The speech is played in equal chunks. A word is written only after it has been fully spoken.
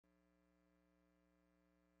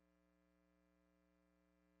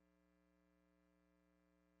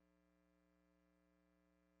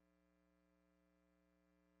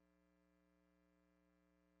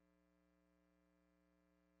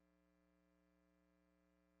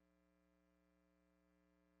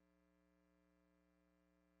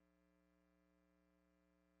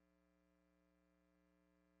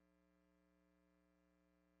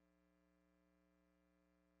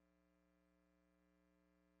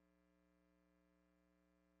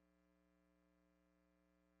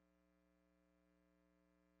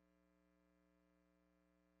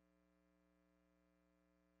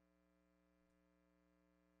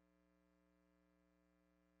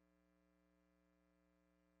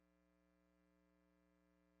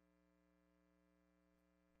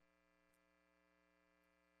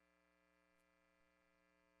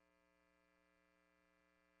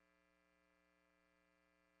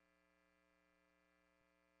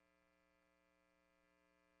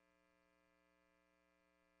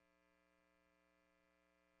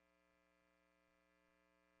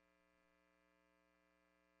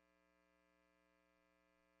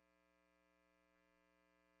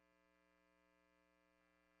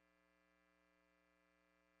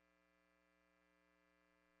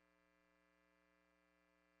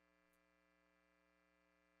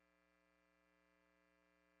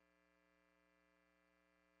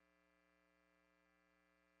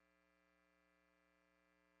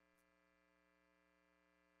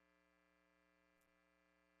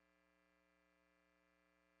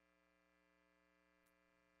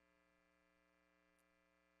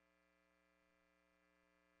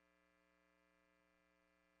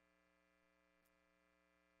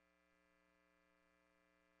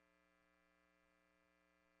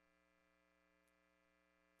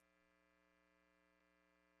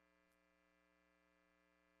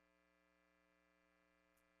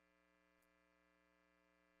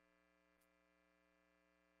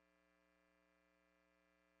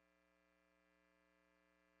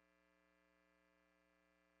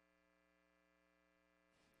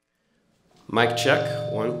Mic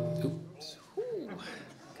check. One. Oops. Ooh,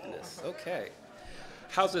 goodness. Okay.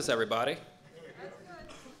 How's this, everybody?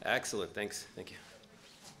 Excellent. Thanks. Thank you.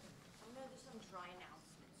 I'm going to do some dry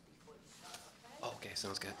announcements before you start, okay? Okay.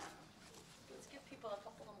 Sounds good. Let's give people a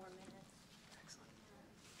couple of more minutes. Excellent.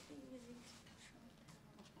 Take it easy.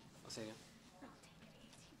 I'll say again. No, take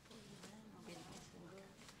it easy, please. I'll be nice and good.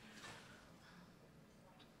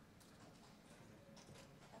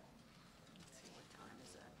 Let's see, what time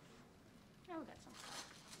is it? Oh, we got some time.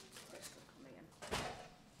 They're still coming in.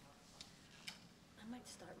 I might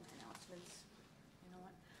start my announcements. You know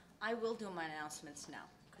what? I will do my announcements now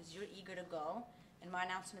because you're eager to go, and my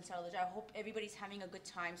announcements are legit. I hope everybody's having a good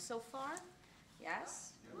time so far.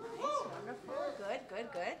 Yes? Nice, wonderful, good,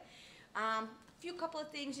 good, good. Few couple of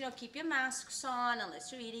things, you know, keep your masks on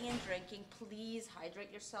unless you're eating and drinking. Please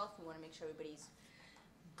hydrate yourself. We want to make sure everybody's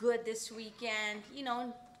good this weekend. You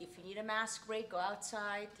know, if you need a mask break, go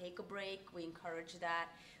outside, take a break. We encourage that.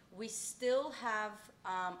 We still have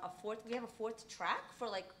we have a fourth track for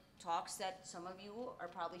like talks that some of you are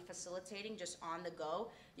probably facilitating just on the go.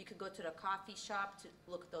 You could go to the coffee shop to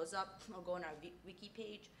look those up or go on our wiki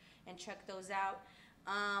page and check those out.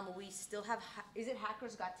 We still have, is it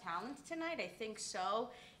Hackers Got Talent tonight? I think so.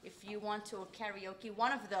 If you want to karaoke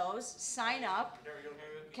one of those, sign up.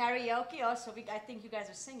 Karaoke, oh, so I think you guys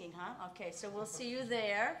are singing, huh? Okay, so we'll see you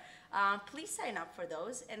there. Please sign up for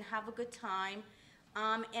those and have a good time.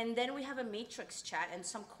 And then we have a matrix chat and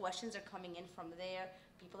some questions are coming in from there.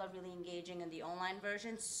 People are really engaging in the online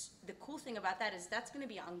versions. The cool thing about that is that's going to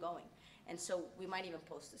be ongoing. And so we might even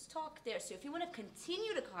post this talk there. So if you want to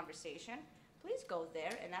continue the conversation, please go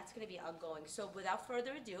there, and that's going to be ongoing. So without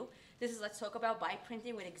further ado, this is Let's Talk About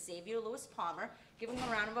Bioprinting with Xavier Palmer. Give him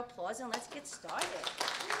a round of applause, and let's get started.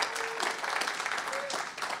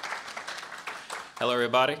 Hello,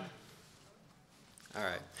 everybody. All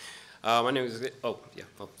right. My name is. Oh, yeah.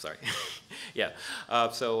 Oh, sorry. Yeah.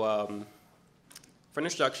 For an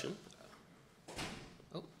introduction.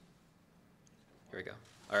 Oh. Here we go.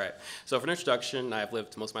 All right, so for an introduction, I've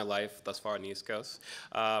lived most of my life thus far on the East Coast.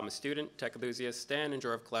 I'm a student, tech enthusiast, and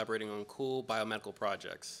enjoy collaborating on cool biomedical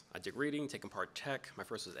projects. I dig reading, taking part tech. My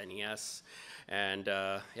first was NES, and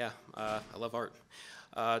I love art.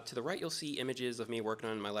 To the right, you'll see images of me working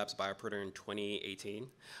on my lab's bioprinter in 2018.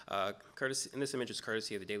 And this image is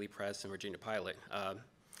courtesy of the Daily Press and Virginia Pilot.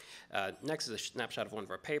 Next is a snapshot of one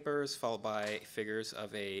of our papers, followed by figures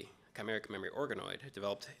of a chimeric memory organoid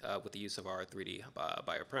developed with the use of our 3D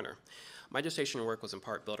bioprinter. My dissertation work was in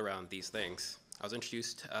part built around these things. I was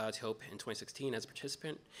introduced to HOPE in 2016 as a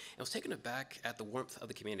participant and was taken aback at the warmth of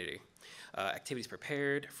the community. Activities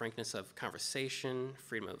prepared, frankness of conversation,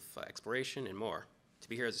 freedom of exploration, and more. To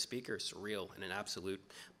be here as a speaker is surreal and an absolute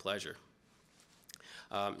pleasure.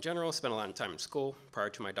 In general, I spent a lot of time in school. Prior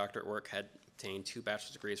to my doctorate work, I had obtained 2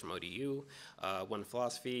 bachelor's degrees from ODU, one in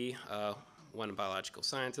philosophy, one in biological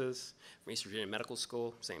sciences, from East Virginia Medical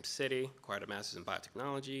School, same city, acquired a master's in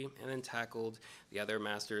biotechnology, and then tackled the other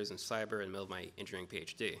master's in cyber in the middle of my engineering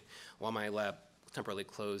PhD, while my lab temporarily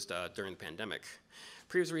closed during the pandemic.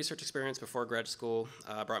 Previous research experience before grad school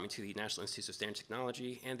brought me to the National Institutes of Standards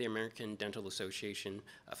Technology and the American Dental Association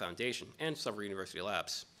Foundation, and several university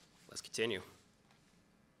labs. Let's continue.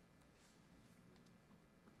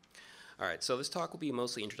 All right, so this talk will be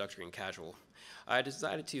mostly introductory and casual. I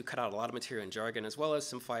decided to cut out a lot of material and jargon as well as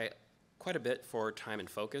simplify it quite a bit for time and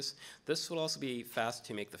focus. This will also be fast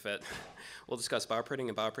to make the fit. We'll discuss bioprinting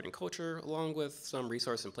and bioprinting culture along with some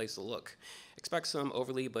resource and place to look. Expect some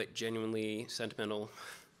overly but genuinely sentimental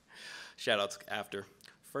shoutouts after.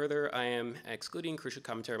 Further, I am excluding crucial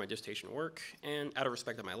commentary on my dissertation work, and out of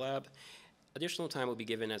respect of my lab, additional time will be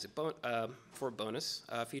given as for a bonus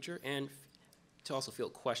feature and to also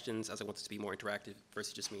field questions, as I want this to be more interactive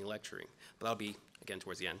versus just me lecturing. But that'll be, again,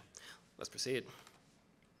 towards the end. Let's proceed.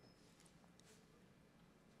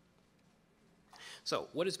 So,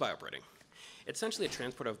 what is bioprinting? It's essentially a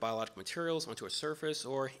transport of biological materials onto a surface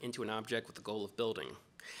or into an object with the goal of building.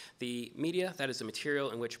 The media, that is the material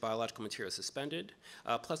in which biological material is suspended,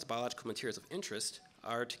 plus the biological materials of interest,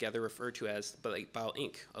 are together referred to as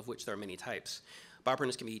bio-ink, of which there are many types.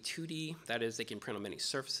 Bioprinters can be 2D, that is, they can print on many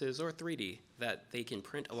surfaces, or 3D, that they can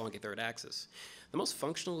print along a third axis. The most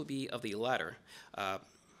functional will be of the latter.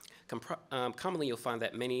 Commonly, you'll find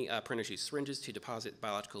that many printers use syringes to deposit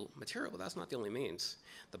biological material, but that's not the only means.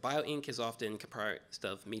 The bio-ink is often comprised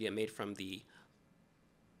of media made from the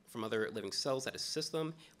from other living cells that assist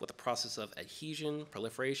them with the process of adhesion,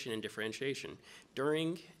 proliferation, and differentiation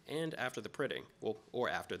during and after the printing, or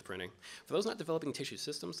after the printing. For those not developing tissue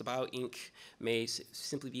systems, the bioink may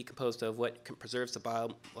simply be composed of what preserves the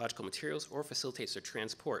biological materials or facilitates their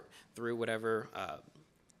transport through whatever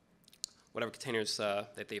containers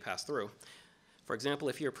that they pass through. For example,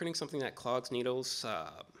 if you're printing something that clogs needles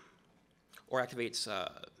or activates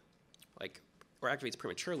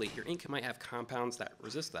prematurely, your ink might have compounds that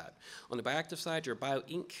resist that. On the bioactive side, your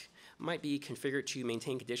bioink might be configured to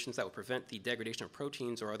maintain conditions that will prevent the degradation of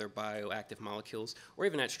proteins or other bioactive molecules, or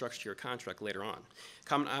even add structure to your construct later on.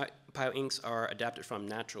 Common bioinks are adapted from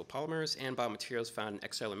natural polymers and biomaterials found in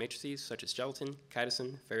extracellular matrices such as gelatin,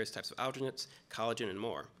 chitosan, various types of alginates, collagen, and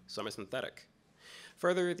more. Some are synthetic.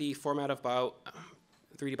 Further, the format of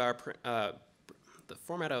 3D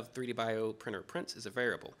bioprinter prints is a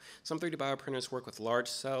variable. Some 3D bioprinters work with large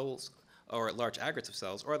cells or large aggregates of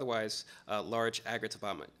cells, or otherwise large aggregates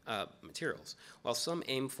of materials, while some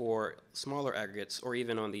aim for smaller aggregates or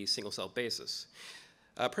even on the single-cell basis.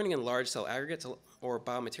 Printing in large cell aggregates or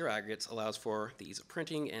biomaterial aggregates allows for the ease of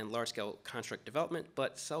printing and large-scale construct development,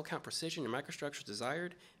 but cell count precision and microstructure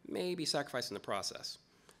desired may be sacrificed in the process.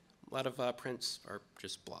 A lot of prints are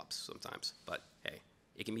just blobs sometimes, but hey,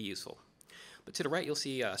 it can be useful. But to the right, you'll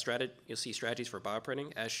see strategies for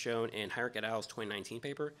bioprinting, as shown in Heinrich et al.'s 2019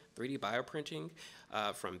 paper, 3D bioprinting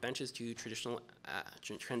from benches to translational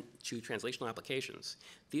applications.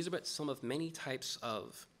 These are but some of many types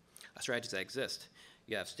of strategies that exist.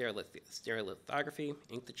 You have stereolithography,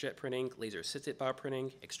 inkjet printing, laser-assisted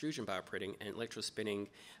bioprinting, extrusion bioprinting, and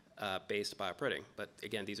electrospinning-based bioprinting. But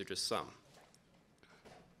again, these are just some.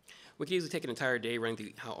 We could easily take an entire day running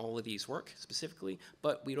through how all of these work specifically,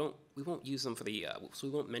 but we won't use them so we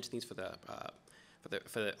won't mention these for the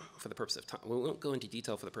purpose of time. We won't go into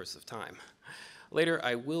detail for the purpose of time. Later,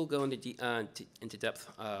 I will go into depth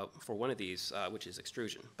for one of these, which is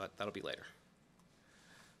extrusion, but that'll be later.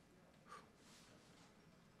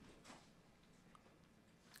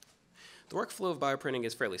 The workflow of bioprinting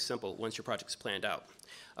is fairly simple once your project is planned out.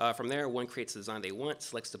 From there, one creates the design they want,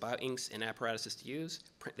 selects the bioinks and apparatuses to use,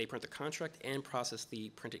 they print the construct, and process the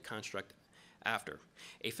printed construct after.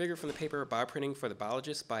 A figure from the paper Bioprinting for the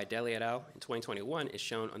Biologist by Daly et al. In 2021 is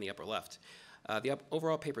shown on the upper left. The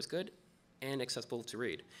overall paper is good and accessible to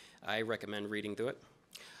read. I recommend reading through it.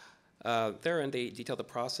 Therein, they detail the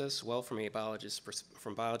process well from a biologist's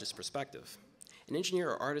perspective. An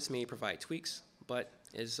engineer or artist may provide tweaks, but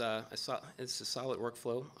it's a solid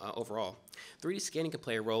workflow overall. 3D scanning can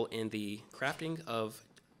play a role in the crafting of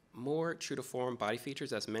more true-to-form body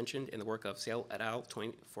features, as mentioned in the work of Sale et al.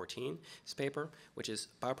 2014's paper, which is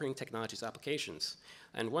Bioprinting Technologies Applications.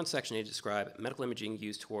 In one section, they describe medical imaging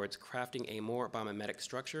used towards crafting a more biomimetic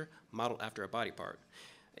structure modeled after a body part.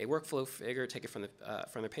 A workflow figure taken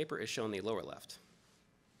from the paper is shown in the lower left.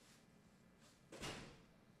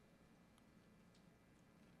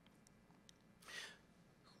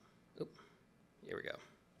 Here we go.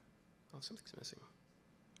 Oh, something's missing.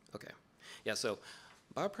 Okay. Yeah, so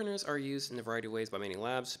bioprinters are used in a variety of ways by many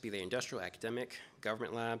labs, be they industrial, academic,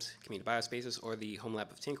 government labs, community biospaces, or the home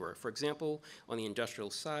lab of Tinkerer. For example, on the industrial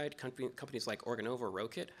side, companies like Organova or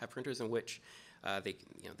Rokit have printers in which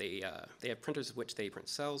they have printers in which they print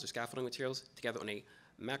cells or scaffolding materials together on a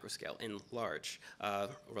macro scale in large,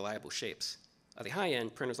 reliable shapes. At the high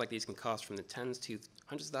end, printers like these can cost from the tens to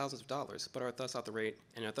hundreds of thousands of dollars, but are thus out the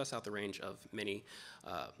range of many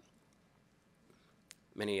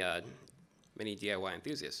DIY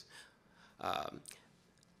enthusiasts.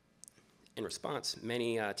 In response,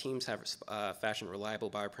 many teams have fashioned reliable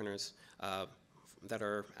bioprinters that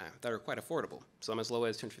are quite affordable, some as low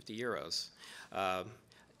as 250 euros.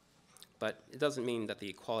 But it doesn't mean that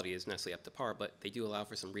the quality is necessarily up to par, but they do allow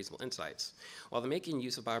for some reasonable insights. While the making and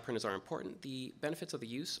use of bioprinters are important, the benefits of the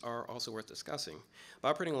use are also worth discussing.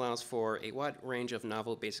 Bioprinting allows for a wide range of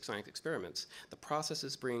novel basic science experiments. The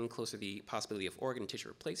processes bring closer the possibility of organ and tissue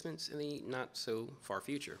replacements in the not-so-far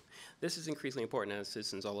future. This is increasingly important as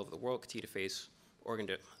citizens all over the world continue to face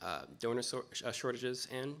organ donor shortages,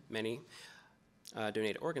 and many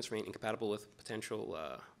donated organs remain incompatible with potential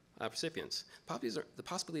recipients. The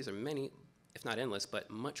possibilities are many, if not endless, but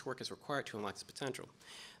much work is required to unlock this potential.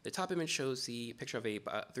 The top image shows the picture of a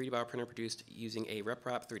 3D bioprinter produced using a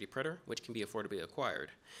RepRap 3D printer, which can be affordably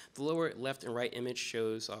acquired. The lower left and right image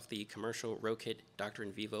shows off the commercial Rokit Dr.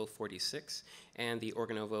 In Vivo 46 and the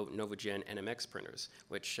Organovo Novogen NMX printers,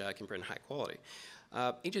 which can print high quality.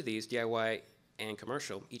 Each of these, DIY and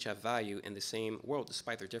commercial, each have value in the same world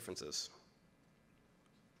despite their differences.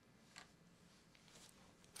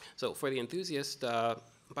 So for the enthusiast,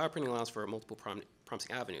 bioprinting allows for multiple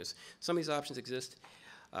promising avenues. Some of these options exist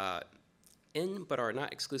but are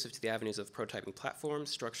not exclusive to the avenues of prototyping platforms,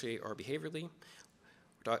 structurally or behaviorally.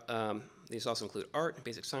 These also include art,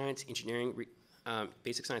 basic science, engineering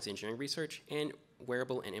research, and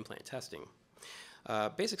wearable and implant testing.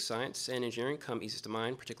 Basic science and engineering come easiest to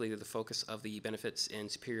mind, particularly the focus of the benefits in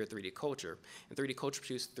superior 3D culture. In 3D culture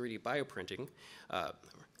produced 3D bioprinting,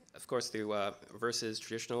 of course, through versus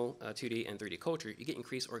traditional 2D and 3D culture, you get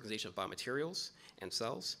increased organization of biomaterials and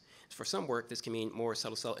cells. For some work, this can mean more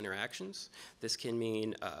subtle cell interactions. This can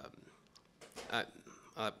mean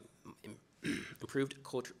improved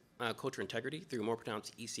culture integrity through more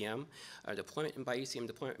pronounced ECM deployment. And by ECM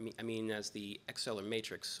deployment, I mean as the extracellular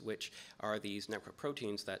matrix, which are these network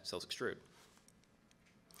proteins that cells extrude.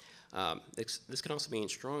 This can also mean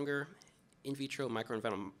stronger in vitro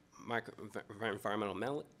microenvironmental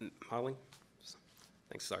modeling.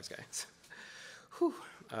 Thanks, SARS guys.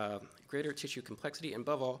 Greater tissue complexity, and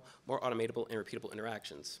above all, more automatable and repeatable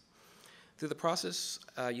interactions. Through the process,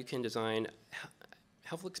 you can design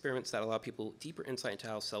helpful experiments that allow people deeper insight into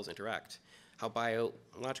how cells interact, how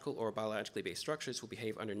biological or biologically based structures will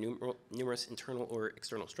behave under numerous internal or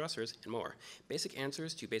external stressors, and more. Basic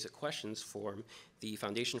answers to basic questions form the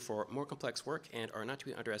foundation for more complex work and are not to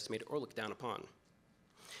be underestimated or looked down upon.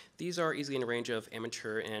 These are easily in the range of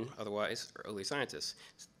amateur and otherwise early scientists.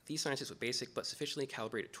 These scientists with basic but sufficiently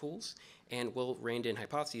calibrated tools and well-reined-in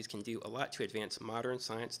hypotheses can do a lot to advance modern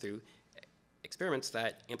science through experiments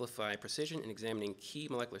that amplify precision in examining key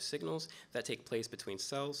molecular signals that take place between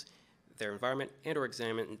cells, their environment, and/or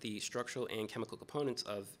examine the structural and chemical components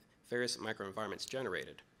of various microenvironments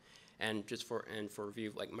generated. And just for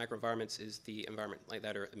review, like microenvironments is the environment like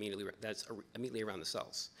that that's immediately around the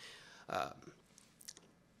cells.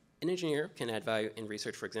 An engineer can add value in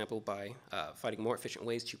research, for example, by finding more efficient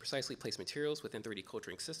ways to precisely place materials within 3D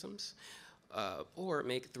culturing systems, or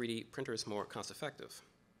make 3D printers more cost-effective.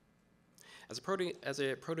 As a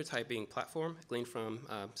prototyping platform, gleaned from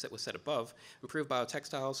what's said above, improved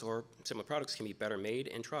biotextiles or similar products can be better made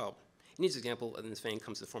and trialed. An easy example in this vein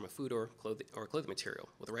comes in the form of food or clothing material.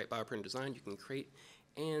 With the right bioprinting design, you can create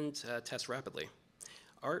and test rapidly.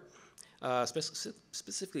 Art,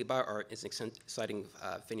 specifically bioart, is an exciting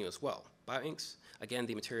venue as well. Bioinks, again,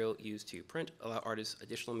 the material used to print, allow artists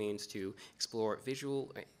additional means to explore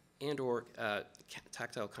visual and/or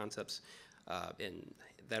tactile concepts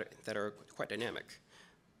that are quite dynamic.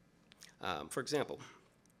 For example,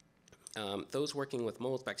 those working with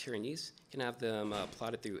molds, bacteria, and yeast can have them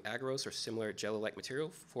plotted through agarose or similar jello-like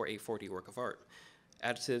material for a 4D work of art.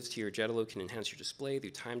 Additives to your jello can enhance your display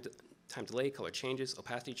through time delay, color changes,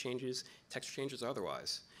 opacity changes, texture changes, or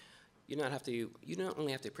otherwise. You don't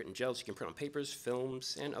only have to print in gels, you can print on papers,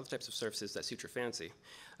 films, and other types of surfaces that suit your fancy.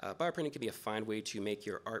 Bioprinting can be a fine way to make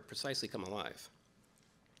your art precisely come alive.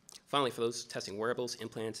 Finally, for those testing wearables,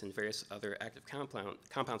 implants, and various other active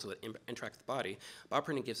compounds that interact with the body,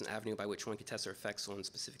 bioprinting gives an avenue by which one can test their effects on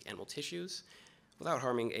specific animal tissues without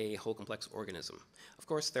harming a whole complex organism. Of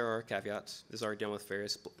course, there are caveats. This is already done with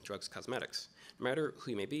various drugs and cosmetics. No matter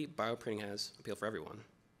who you may be, bioprinting has appeal for everyone.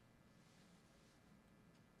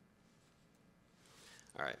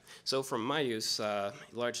 All right, so from my use,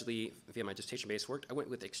 largely via my dissertation-based work, I went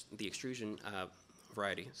with the extrusion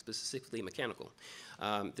variety, specifically mechanical.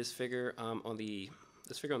 This figure on the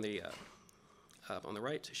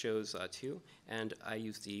right shows two, and I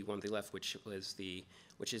used the one on the left, which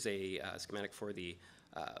is a schematic for the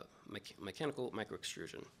mechanical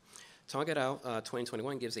microextrusion. Tong et al.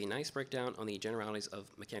 2021 gives a nice breakdown on the generalities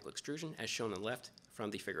of mechanical extrusion, as shown on the left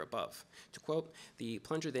from the figure above. To quote, the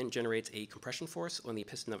plunger then generates a compression force on the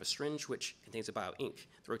piston of a syringe, which contains a bioink.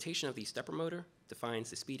 The rotation of the stepper motor defines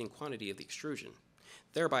the speed and quantity of the extrusion,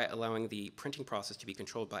 thereby allowing the printing process to be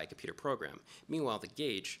controlled by a computer program. Meanwhile, the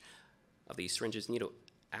gauge of the syringe's needle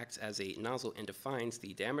acts as a nozzle and defines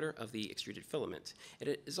the diameter of the extruded filament.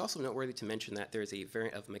 It is also noteworthy to mention that there is a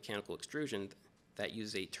variant of mechanical extrusion that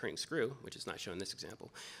uses a turning screw, which is not shown in this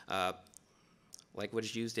example, like what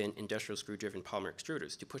is used in industrial screw-driven polymer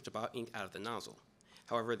extruders to push the bioink out of the nozzle.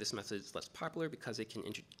 However, this method is less popular because it can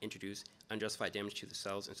introduce unjustified damage to the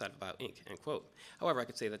cells inside of the bioink, end quote. However, I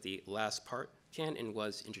could say that the last part can and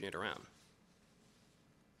was engineered around.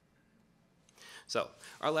 So,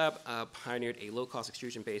 our lab pioneered a low-cost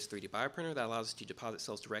extrusion-based 3D bioprinter that allows us to deposit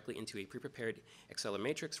cells directly into a pre-prepared extracellular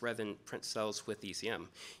matrix rather than print cells with ECM.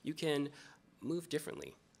 You can move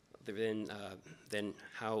differently than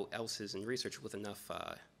how else is in research with enough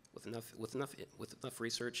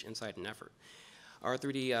research, insight, and effort. Our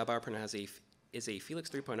 3D bioprinter has a is a Felix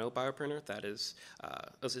 3.0 bioprinter that is,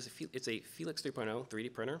 it's a Felix 3.0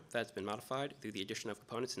 3D printer that's been modified through the addition of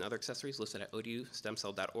components and other accessories listed at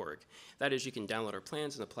odustemcell.org. That is, you can download our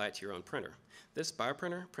plans and apply it to your own printer. This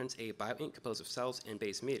bioprinter prints a bioink composed of cells and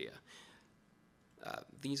base media.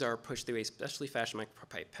 These are pushed through a specially fashioned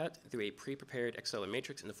micropipette through a pre-prepared extracellular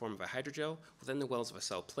matrix in the form of a hydrogel within the walls of a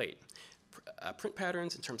cell plate. Print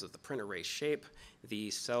patterns in terms of the print array shape,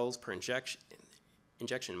 the cells per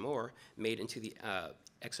injection more made into the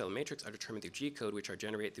extracellular matrix are determined through G-code, which are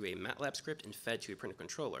generated through a MATLAB script and fed to a printer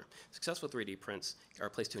controller. Successful 3D prints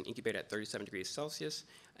are placed to an incubator at 37 degrees Celsius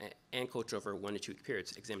and culture over 1 to 2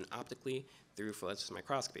 periods, examined optically through fluorescence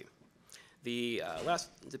microscopy. The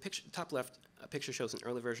top left picture shows an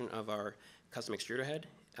early version of our custom extruder head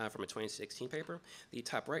from a 2016 paper. The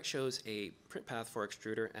top right shows a print path for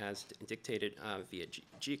extruder as dictated via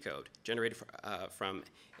G-code, generated from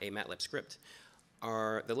a MATLAB script.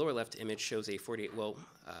 The lower left image shows a 48-well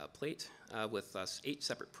plate with 8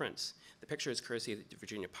 separate prints. The picture is courtesy of the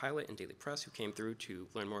Virginia Pilot and Daily Press, who came through to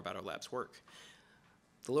learn more about our lab's work.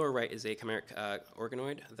 The lower right is a chimeric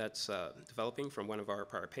organoid that's developing from one of our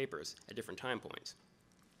prior papers at different time points.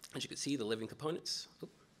 As you can see, the living components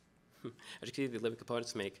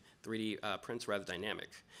make 3D prints rather dynamic.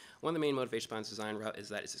 One of the main motivations behind this design route is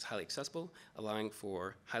that it's highly accessible, allowing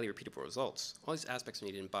for highly repeatable results. All these aspects are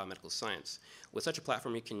needed in biomedical science. With such a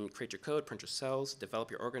platform, you can create your code, print your cells,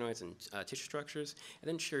 develop your organoids and tissue structures, and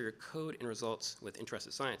then share your code and results with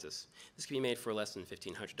interested scientists. This can be made for less than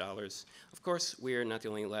 $1,500. Of course, we're not the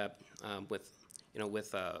only lab with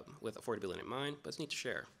affordability in mind, but it's neat to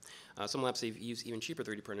share. Some labs use even cheaper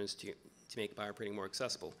 3D printers to make bioprinting more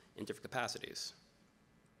accessible in different capacities.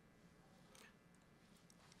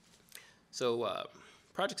 So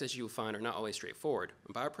projects, as you will find, are not always straightforward.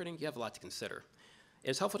 In bioprinting, you have a lot to consider. It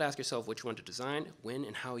is helpful to ask yourself which one to design, when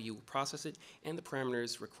and how you will process it, and the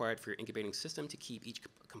parameters required for your incubating system to keep each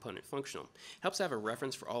component functional. It helps to have a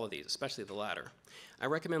reference for all of these, especially the latter. I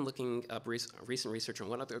recommend looking up recent research on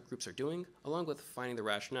what other groups are doing, along with finding the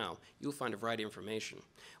rationale. You will find a variety of information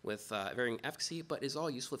with varying efficacy, but it is all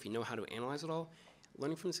useful if you know how to analyze it all.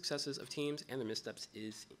 Learning from the successes of teams and their missteps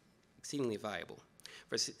is exceedingly valuable.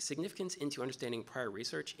 For significance into understanding prior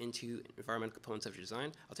research into environmental components of your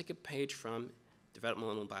design, I'll take a page from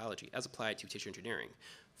developmental biology as applied to tissue engineering.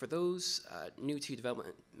 For those new to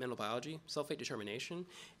developmental biology, cell fate determination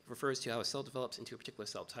refers to how a cell develops into a particular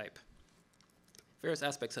cell type. Various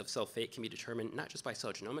aspects of cell fate can be determined not just by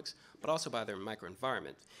cell genomics, but also by their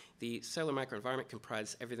microenvironment. The cellular microenvironment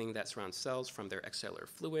comprises everything that surrounds cells, from their extracellular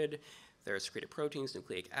fluid, their secreted proteins,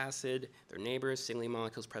 nucleic acid, their neighbors, signaling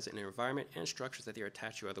molecules present in their environment, and structures that they are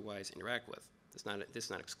attached to or otherwise interact with. This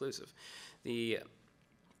is not exclusive. The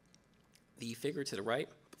figure to the right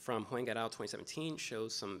from Huang et al. 2017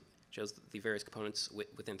 shows the various components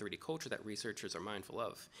within 3D culture that researchers are mindful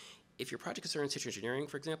of. If your project concerns tissue engineering,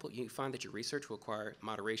 for example, you find that your research will require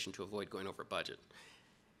moderation to avoid going over budget.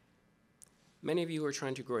 Many of you who are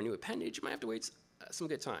trying to grow a new appendage might have to wait some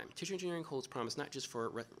good time. Tissue engineering holds promise not just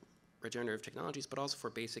for regenerative technologies, but also for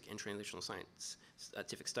basic and translational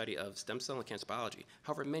scientific study of stem cell and cancer biology.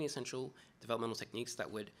 However, many essential developmental techniques that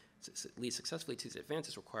would lead successfully to these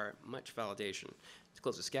advances require much validation. To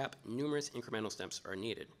close this gap, numerous incremental steps are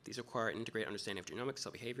needed. These require an integrated understanding of genomics,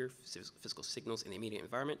 cell behavior, physical signals in the immediate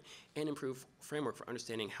environment, and improved framework for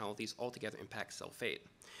understanding how these altogether impact cell fate.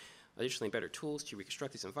 Additionally, better tools to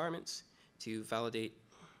reconstruct these environments to validate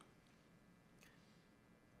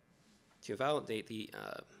the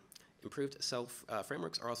improved cell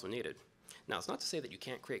frameworks are also needed. Now, it's not to say that you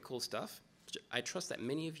can't create cool stuff. I trust that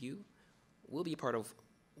many of you will be part of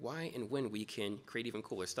why and when we can create even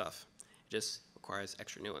cooler stuff. It just requires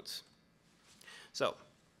extra nuance. So,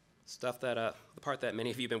 stuff that, the part that many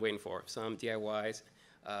of you have been waiting for, some DIY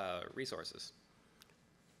resources.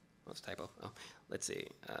 That's a typo. Oh, let's see.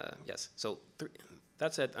 Yes, so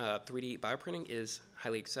that said, 3D bioprinting is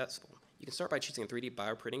highly accessible. You can start by choosing a 3D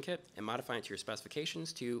bioprinting kit and modifying it to your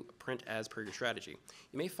specifications to print as per your strategy.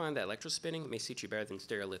 You may find that electrospinning may suit you better than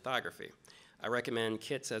stereolithography. I recommend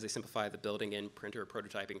kits as they simplify the building and printer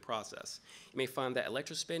prototyping process. You may find that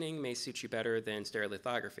electrospinning may suit you better than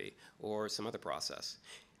stereolithography or some other process.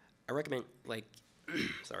 I recommend,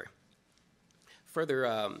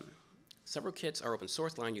 Further, several kits are open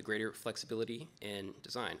source, allowing you greater flexibility in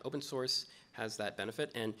design. Open source has that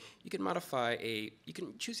benefit, and you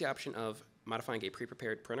can choose the option of modifying a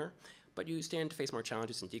pre-prepared printer, but you stand to face more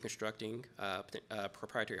challenges in deconstructing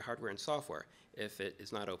proprietary hardware and software if it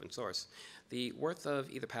is not open source. The worth of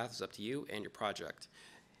either path is up to you and your project.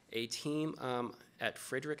 A team at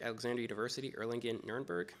Friedrich Alexander University,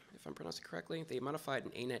 Erlangen-Nuremberg, if I'm pronouncing it correctly, they modified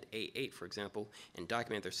an ANET A8, for example, and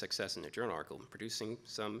documented their success in their journal article, producing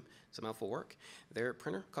some helpful work. Their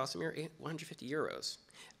printer cost a mere 150 euros.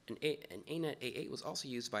 An ANET A8 was also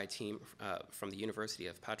used by a team from the University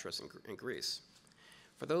of Patras in Greece.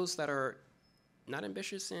 For those that are not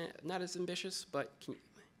as ambitious, but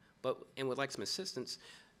would like some assistance,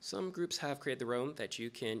 some groups have created their own that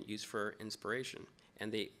you can use for inspiration,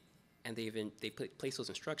 and they place those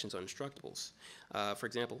instructions on Instructables. For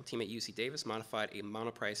example, a team at UC Davis modified a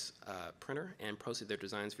monoprice printer and posted their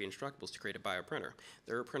designs via Instructables to create a bioprinter.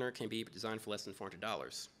 Their printer can be designed for less than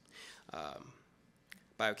 $400.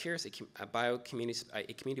 BioCaris, a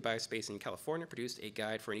community biospace in California, produced a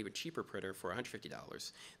guide for an even cheaper printer for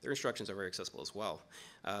 $150. Their instructions are very accessible as well.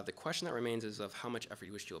 The question that remains is of how much effort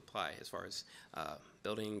you wish to apply as far as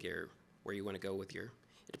building where you want to go with your.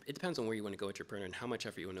 It depends on where you want to go with your printer and how much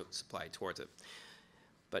effort you want to supply towards it.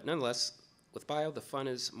 But nonetheless, with bio, the fun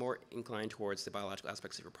is more inclined towards the biological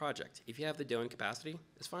aspects of your project. If you have the dough and capacity,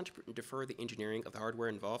 it's fine to defer the engineering of the hardware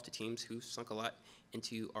involved to teams who've sunk a lot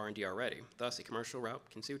into R&D already. Thus, a commercial route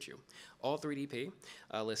can suit you. All 3DP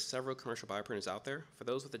lists several commercial bioprinters out there. For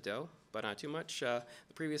those with the dough, but not too much, the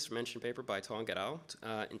previous mentioned paper by Tong et al.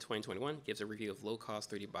 In 2021 gives a review of low-cost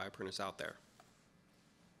 3D bioprinters out there.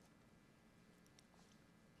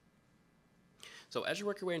 So as you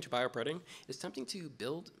work your way into bioprinting, it's tempting to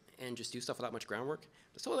build and just do stuff without much groundwork.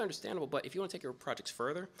 That's totally understandable, but if you want to take your projects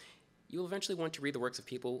further, you'll eventually want to read the works of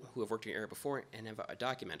people who have worked in your area before and have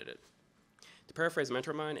documented it. To paraphrase a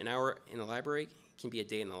mentor of mine, an hour in the library can be a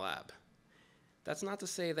day in the lab. That's not to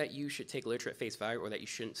say that you should take literature at face value or that you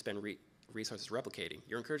shouldn't spend resources replicating.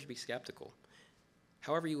 You're encouraged to be skeptical.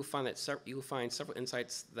 However, you will find several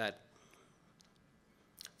insights that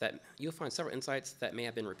may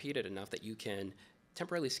have been repeated enough that you can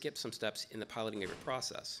temporarily skip some steps in the piloting of your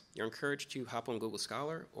process. You're encouraged to hop on Google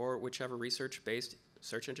Scholar or whichever research-based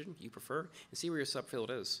search engine you prefer and see where your subfield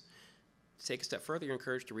is. To take a step further, you're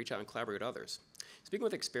encouraged to reach out and collaborate with others. Speaking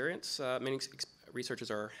with experience, many researchers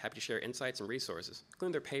are happy to share insights and resources,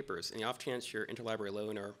 including their papers, and the off chance your interlibrary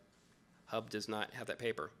loan or hub does not have that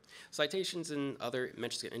paper. Citations and other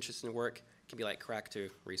mentions of interest in the work can be like crack to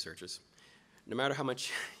researchers. No matter how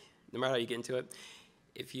you get into it,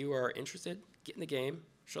 if you are interested, get in the game,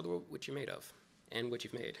 show the world what you're made of and what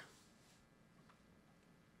you've made.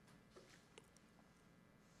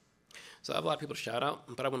 So I have a lot of people to shout out,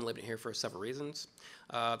 but I want to leave it here for several reasons.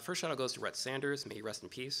 The first shout out goes to Rhett Sanders, may he rest in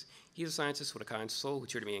peace. He's a scientist with a kind soul who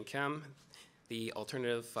tutored me in chem, the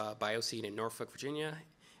alternative bio scene in Norfolk, Virginia,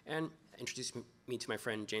 and introduced me to my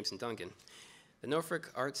friend Jameson Duncan. The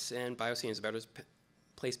Norfolk Arts and Bio scene is a better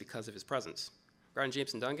place because of his presence. Regarding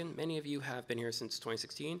Jameson Duncan, many of you have been here since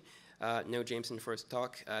 2016. Know Jameson for his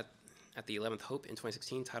talk at the 11th Hope in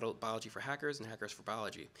 2016 titled Biology for Hackers and Hackers for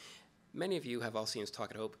Biology. Many of you have all seen his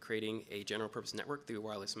talk at Hope, creating a general purpose network through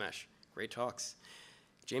wireless mesh. Great talks.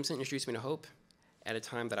 Jameson introduced me to Hope at a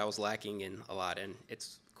time that I was lacking in a lot, and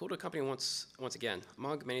it's cool to accompany once again.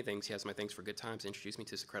 Among many things, he has my thanks for good times and introduced me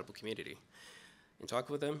to this incredible community. In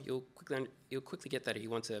talking with him, you'll quickly get that he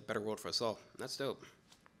wants a better world for us all. And that's dope.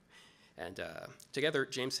 And together,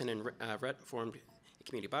 Jameson and Rhett formed a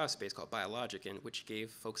community biospace called Biologic, in which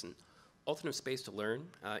gave folks an alternative space to learn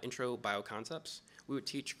intro bio concepts. We would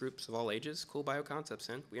teach groups of all ages cool bio concepts,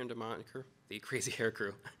 and we earned a moniker, the Crazy Hair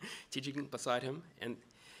Crew. Teaching beside him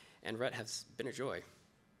and Rhett has been a joy.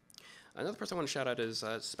 Another person I want to shout out is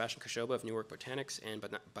Sebastian Kashoba of Newark Botanics and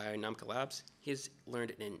Bionomica Labs. He has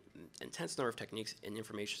learned an intense number of techniques and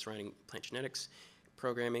information surrounding plant genetics,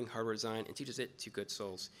 programming, hardware design, and teaches it to good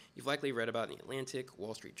souls. You've likely read about in the Atlantic,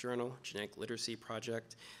 Wall Street Journal, Genetic Literacy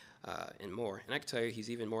Project, and more. And I can tell you he's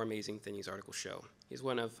even more amazing than these articles show. He's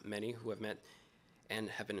one of many who have met and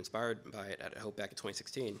have been inspired by it at Hope back in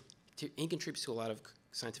 2016. He contributes to a lot of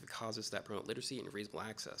scientific causes that promote literacy and reasonable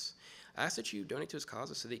access. I ask that you donate to his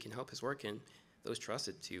causes so that he can help his work and those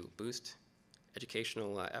trusted to boost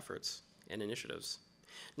educational efforts and initiatives.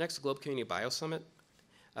 Next, the Global Community Bio Summit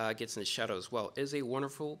gets in the shadow as well. It is a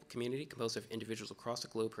wonderful community composed of individuals across the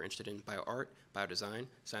globe who are interested in bioart, biodesign,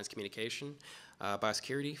 science communication,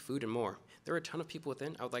 biosecurity, food, and more. There are a ton of people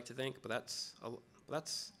within I would like to thank, but that's a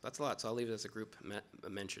lot, so I'll leave it as a group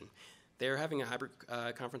mention. They're having a hybrid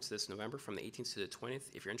conference this November from the 18th to the 20th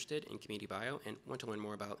if you're interested in community bio and want to learn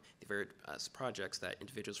more about the various projects that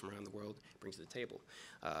individuals from around the world bring to the table.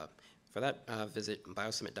 For that, visit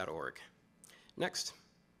biosummit.org. Next,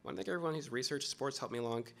 I want to thank everyone whose research supports helped me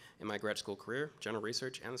along in my grad school career, general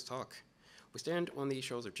research, and this talk. We stand on the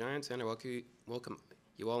shoulders of giants, and I welcome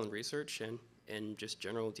you all in research and just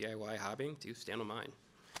general DIY hobbying to stand on mine.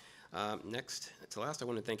 Next, to last, I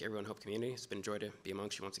want to thank everyone in Hope Community. It's been a joy to be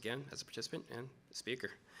amongst you once again as a participant and a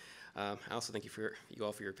speaker. I also thank you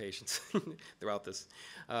all for your patience throughout this.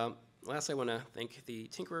 Lastly, I want to thank the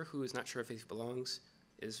tinkerer who is not sure if he belongs,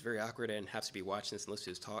 is very awkward, and has to be watching this and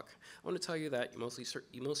listening to his talk. I want to tell you that you most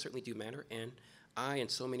certainly do matter, and I and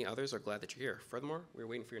so many others are glad that you're here. Furthermore, we're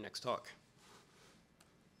waiting for your next talk.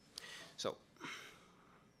 So,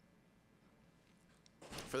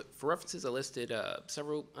 for references, I listed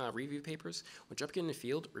several review papers. When jumping in the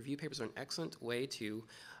field, review papers are an excellent way to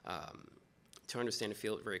understand the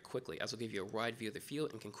field very quickly, as will give you a wide view of the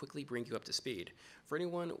field and can quickly bring you up to speed. For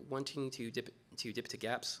anyone wanting to dip into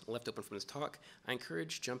gaps left open from this talk, I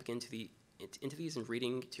encourage jumping into these and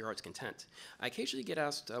reading to your heart's content. I occasionally get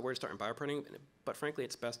asked where to start in bioprinting, but frankly,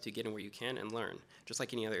 it's best to get in where you can and learn, just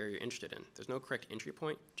like any other area you're interested in. There's no correct entry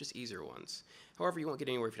point, just easier ones. However, you won't get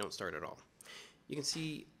anywhere if you don't start at all. You can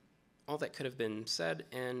see all that could have been said,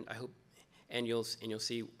 and I hope, and you'll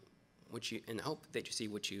see and I hope that you see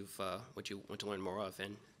what you want to learn more of,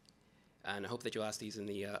 and I hope that you'll ask these in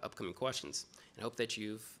the upcoming questions, and I hope that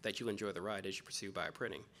you enjoy the ride as you pursue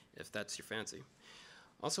bioprinting, if that's your fancy.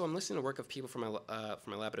 Also, I'm listing the work of people from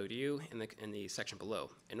my lab at ODU in the section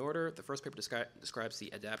below. In order, the first paper describes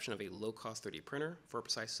the adaptation of a low-cost 3D printer for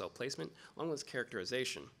precise cell placement, along with its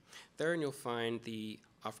characterization. Therein, you'll find the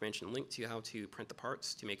aforementioned link to how to print the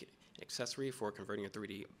parts to make it an accessory for converting a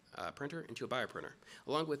 3D printer into a bioprinter,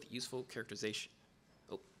 along with useful characterization.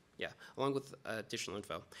 Along with additional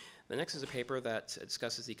info. The next is a paper that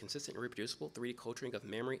discusses the consistent and reproducible 3D culturing of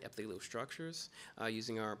mammary epithelial structures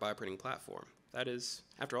using our bioprinting platform. That is,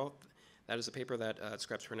 after all, that is a paper that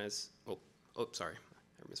describes print as, sorry,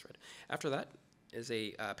 I misread. After that is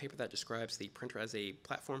a paper that describes the printer as a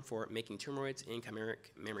platform for making tumoroids and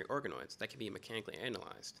chimeric mammary organoids that can be mechanically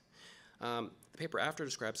analyzed. The paper after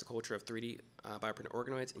describes the culture of 3D bioprinted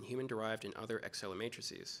organoids in human-derived and other excellular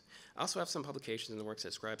matrices. I also have some publications in the works that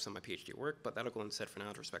describe some of my PhD work, but that'll go instead for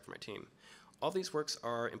now to respect for my team. All these works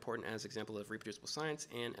are important as example of reproducible science,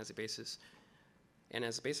 and as a basis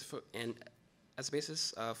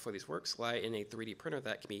for these works lie in a 3D printer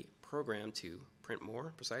that can be programmed to print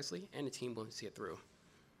more precisely, and a team will see it through.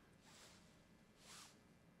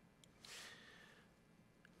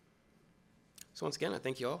 So once again, I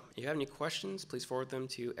thank you all. If you have any questions, please forward them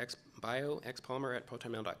to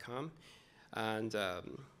xpalmer@protonmail.com. And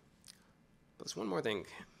there's one more thing.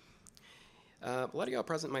 A lot of y'all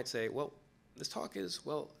present might say, well, this talk is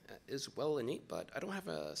well and neat, but I don't have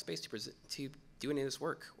a space to do any of this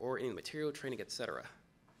work or any material, training, etc.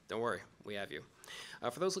 Don't worry, we have you.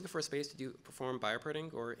 For those looking for a space to perform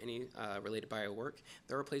bioprinting or any related bio work,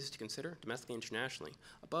 there are places to consider domestically and internationally.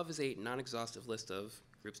 Above is a non-exhaustive list of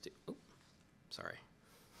groups to,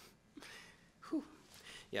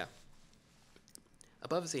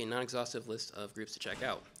 Above is a non-exhaustive list of groups to check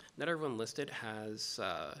out. Not everyone listed has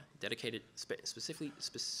not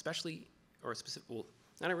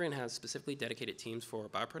everyone has specifically dedicated teams for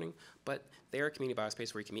bioprinting, but they are a community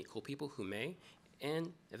biospace where you can meet cool people who may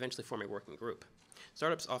and eventually form a working group.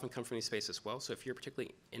 Startups often come from these spaces as well, so if you're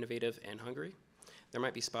particularly innovative and hungry, there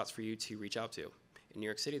might be spots for you to reach out to. In New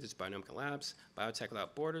York City, there's Bionomical Labs, Biotech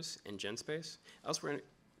Without Borders, and GenSpace. Elsewhere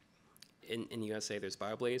in the USA, there's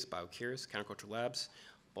BioBlaze, BioCures, Counterculture Labs,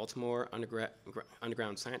 Baltimore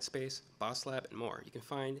Underground Science Space, Boss Lab, and more. You can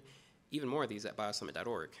find even more of these at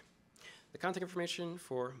biosummit.org. The contact information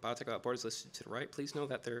for Biotech Without Borders is listed to the right. Please know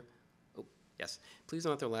that their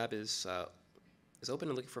lab is open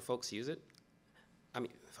and looking for folks to use it. To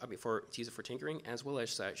use it for tinkering, as well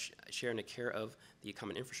as sharing the care of the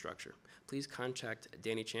common infrastructure. Please contact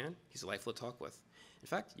Danny Chan. He's delightful to talk with. In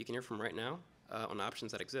fact, you can hear from him right now on the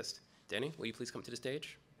options that exist. Danny, will you please come to the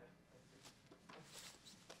stage?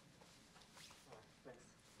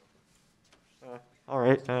 All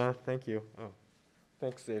right, thank you. Oh,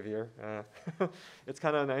 thanks, Xavier. It's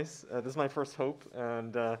kind of nice. This is my first Hope,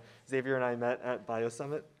 and Xavier and I met at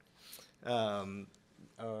Biosummit.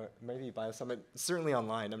 Maybe Biosummit, certainly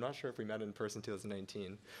online. I'm not sure if we met in person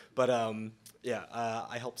 2019. But I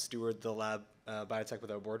helped steward the lab Biotech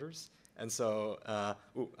Without Borders. And so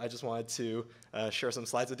I just wanted to share some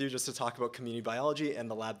slides with you just to talk about community biology and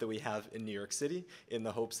the lab that we have in New York City, in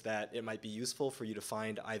the hopes that it might be useful for you to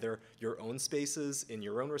find either your own spaces in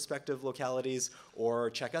your own respective localities,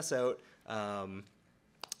 or check us out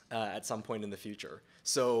at some point in the future.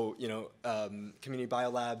 So, community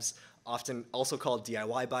biolabs, often also called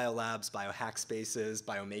DIY biolabs, biohack spaces,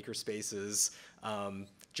 biomaker spaces.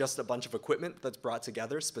 just a bunch of equipment that's brought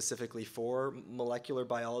together specifically for molecular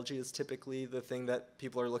biology is typically the thing that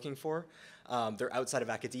people are looking for. They're outside of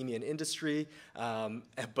academia and industry,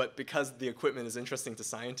 but because the equipment is interesting to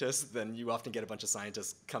scientists, then you often get a bunch of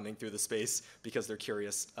scientists coming through the space because they're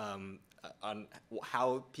curious on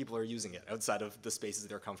how people are using it outside of the spaces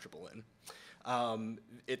they're comfortable in.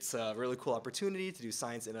 It's a really cool opportunity to do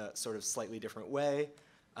science in a sort of slightly different way.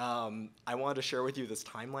 I wanted to share with you this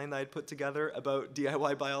timeline that I'd put together about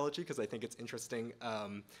DIY biology because I think it's interesting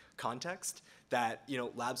context that, you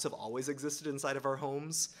know, labs have always existed inside of our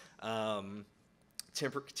homes.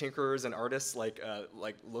 Tinkerers and artists like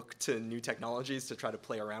look to new technologies to try to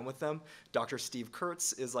play around with them. Dr. Steve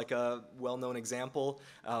Kurtz is like a well-known example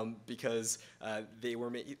because they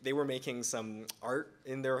were making some art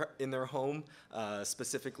in their home,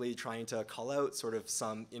 specifically trying to call out sort of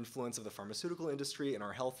some influence of the pharmaceutical industry in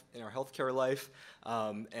our healthcare life,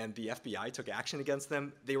 and the FBI took action against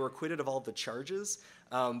them. They were acquitted of all the charges.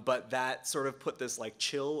 But that sort of put this like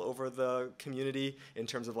chill over the community in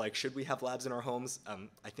terms of like, should we have labs in our homes?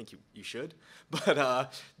 I think you should. But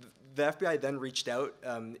the FBI then reached out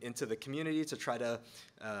into the community to try to,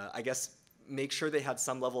 I guess, make sure they had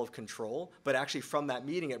some level of control. But actually from that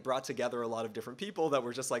meeting, it brought together a lot of different people that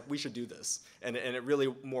were just like, we should do this. And it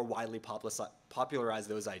really more widely popularized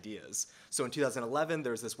those ideas. So in 2011,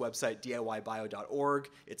 there's this website, diybio.org.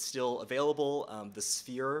 It's still available. The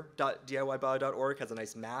sphere.diybio.org has a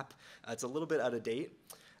nice map. It's a little bit out of date.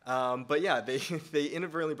 But yeah, they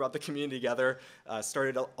inadvertently brought the community together,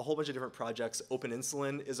 started a whole bunch of different projects. Open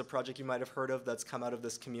Insulin is a project you might have heard of that's come out of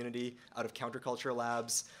this community, out of counterculture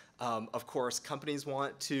labs. Of course, companies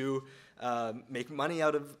want to make money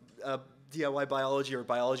out of DIY biology or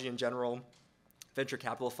biology in general. Venture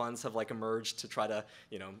capital funds have like emerged to try to,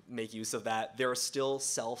 you know, make use of that. There are still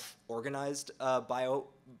self-organized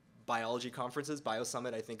biology conferences.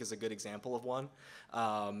 BioSummit, I think, is a good example of one.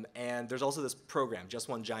 And there's also this program, Just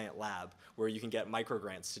One Giant Lab, where you can get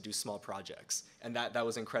microgrants to do small projects. And that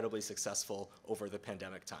was incredibly successful over the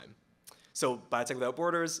pandemic time. So Biotech Without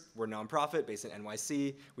Borders, we're a nonprofit based in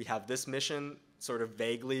NYC. We have this mission sort of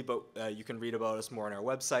vaguely, but you can read about us more on our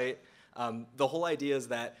website. The whole idea is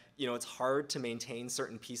that, you know, it's hard to maintain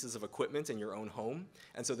certain pieces of equipment in your own home.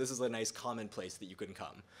 And so this is a nice common place that you can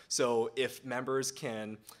come. So if members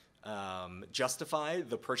can justify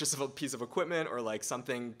the purchase of a piece of equipment or like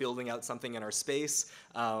something, building out something in our space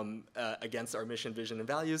against our mission, vision, and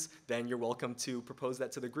values, then you're welcome to propose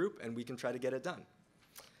that to the group and we can try to get it done.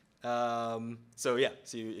 So yeah,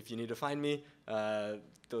 so if you need to find me,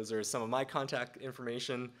 those are some of my contact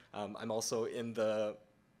information. I'm also in the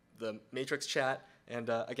Matrix chat. And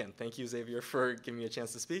again, thank you, Xavier, for giving me a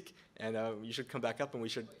chance to speak. And you should come back up and we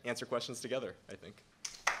should answer questions together, I think.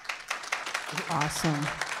 Awesome.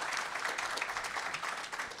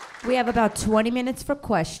 We have about 20 minutes for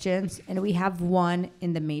questions, and we have one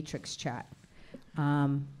in the Matrix chat.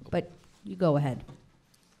 But you go ahead.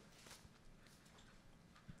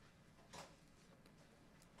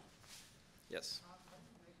 Yes.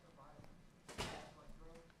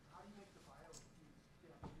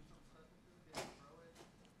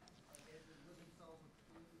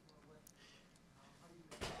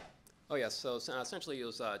 Oh yes, so essentially it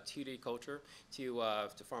was 2D culture to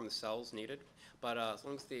farm the cells needed, but as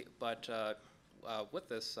long as with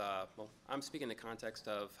this, well, I'm speaking in the context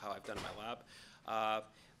of how I've done in my lab.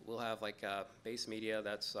 We'll have like base media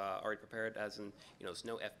that's already prepared, as in, you know, it's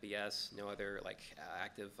no FBS, no other like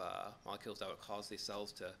active molecules that would cause these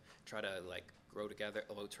cells to try to like grow together,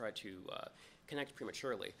 or try to connect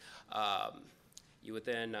prematurely. You would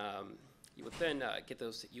then get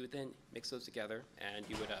those. You would then mix those together, and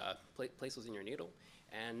you would place those in your needle,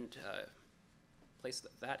 and place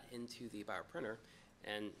that into the bioprinter,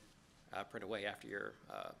 and print away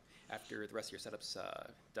after the rest of your setup's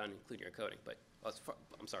done, including your coding. But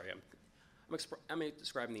I'm sorry, I'm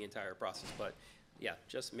describing the entire process. But yeah,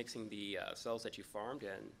 just mixing the cells that you farmed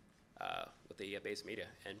and with the base media,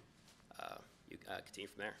 and you continue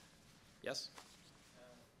from there. Yes.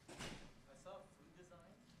 I saw food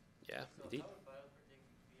design. Yeah, So indeed. how would bioprinting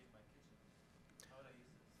be in my kitchen? How would I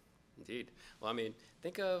use this? Indeed. Well, I mean,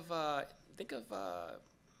 think of I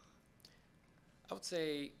would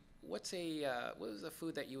say, what is a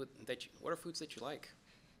food what are foods that you like?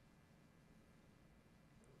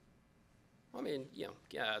 Well, I mean, you know,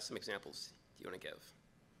 yeah, some examples do you want to give?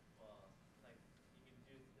 Well, like you can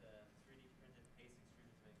do 3D printed paste extrusion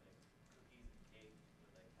to make like cookies and cake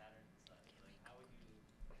with like patterns inside. Like how would you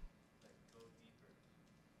like go deeper?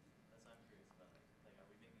 That's what I'm curious about. Like are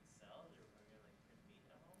we making cells or are we gonna like print meat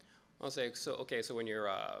at home? I'll say, so okay, so when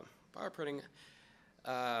you're bioprinting,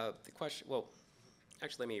 the question, well,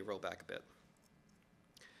 actually, let me roll back a bit.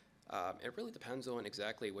 It really depends on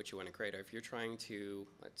exactly what you want to create. If you're trying to,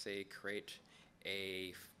 let's say, create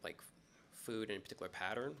a food in a particular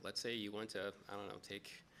pattern, let's say you want to, I don't know,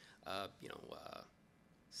 take,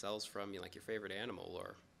 cells from like your favorite animal,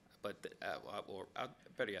 or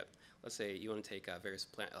better yet, let's say you want to take various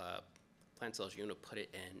plant cells, you want to put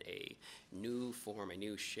it in a new form, a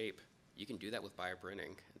new shape. You can do that with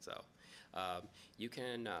bioprinting, and so you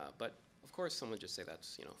can. But of course, someone would just say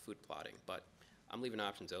that's food plotting. But I'm leaving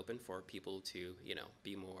options open for people to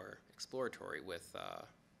be more exploratory with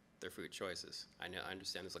their food choices. I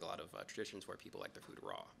understand there's like a lot of traditions where people like their food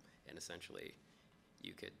raw, and essentially,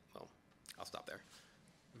 you could. Well, I'll stop there.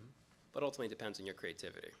 But ultimately, it depends on your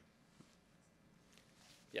creativity.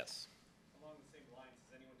 Yes. Along the same lines,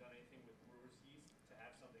 has anyone done anything with brewer's yeast to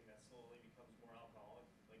have something that slowly becomes more alcoholic?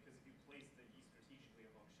 Like, because if you place the yeast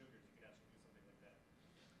strategically among sugars, you could actually do something like that.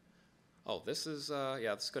 Oh, this is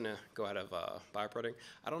this is gonna go out of bioprinting.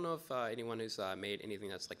 I don't know if anyone who's made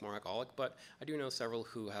anything that's like more alcoholic, but I do know several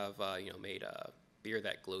who have made beer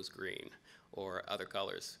that glows green or other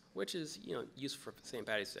colors, which is used for St.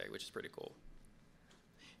 Patty's Day, which is pretty cool.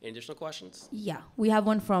 Any additional questions? Yeah, we have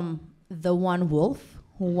one from the One Wolf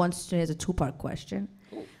who has a two-part question.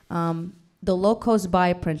 The low-cost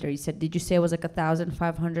bioprinter, you said, did you say it was like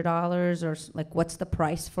 $1,500 or like what's the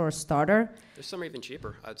price for a starter? There's some even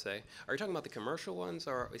cheaper, I'd say. Are you talking about the commercial ones,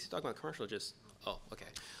 or is he talking about commercial? Just okay.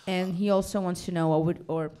 And he also wants to know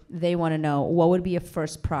they want to know what would be a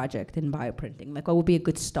first project in bioprinting? Like what would be a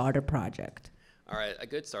good starter project? All right, a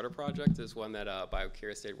good starter project is one that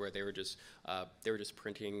BioCurious did, where they were just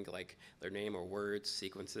printing like their name or words,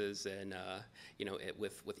 sequences, and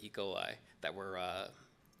with E. coli that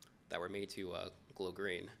were made to glow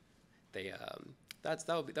green. That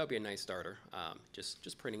would be a nice starter.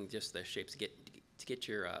 Just printing just the shapes to get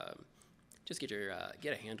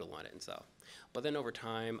a handle on it and stuff. But then over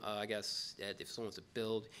time, I guess if someone wants to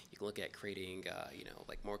build, you can look at creating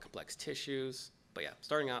like more complex tissues. But yeah,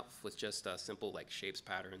 starting out with just simple like shapes,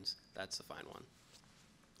 patterns, that's a fine one.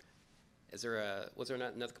 Was there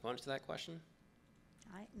another component to that question?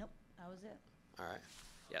 Nope, that was it. All right.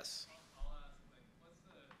 Yes. I'll ask, like, what's the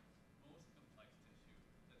most complex tissue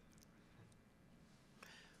that's been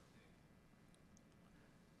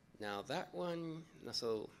printed? Now that one,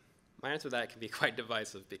 so my answer to that can be quite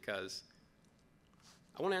divisive because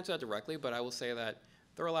I won't answer that directly, but I will say that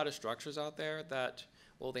there are a lot of structures out there that,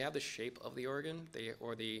 well, they have the shape of the organ,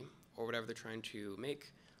 or whatever they're trying to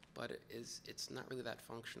make, but it's not really that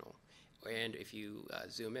functional. And if you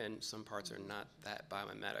zoom in, some parts are not that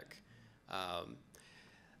biomimetic.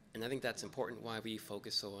 And I think that's important why we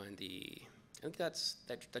focus on I think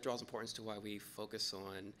that draws importance to why we focus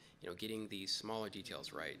on getting these smaller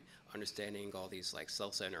details right, understanding all these like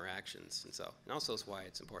cell-cell interactions, and also is why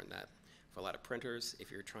it's important that for a lot of printers,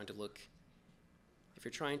 if you're trying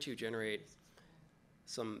to generate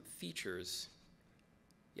some features,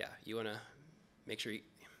 you want to make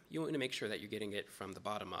sure that you're getting it from the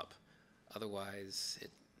bottom up. Otherwise,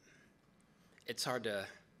 it's hard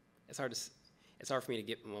for me to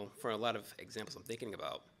get, well, for a lot of examples I'm thinking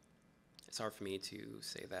about, it's hard for me to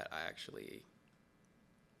say that I actually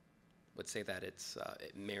would say that it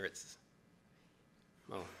merits,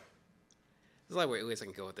 well, there's a lot of ways I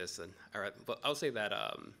can go with this, and all right, but I'll say that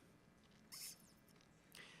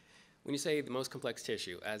when you say the most complex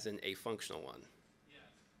tissue, as in a functional one. Yes,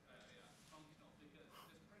 functional, because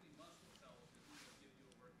just printing muscle cells isn't going to give you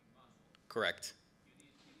a working muscle. Correct.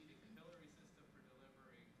 You need a capillary system for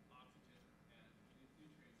delivering oxygen and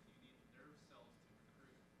nutrients, and you need nerve cells to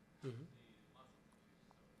recruit the muscle tissue.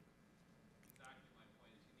 So exactly my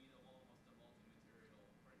point is you need almost a multi-material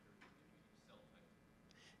printer to give you each cell type.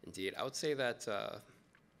 Indeed, I would say that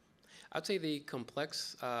the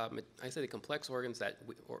complex organs that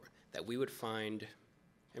we would find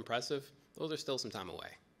impressive, those are still some time away.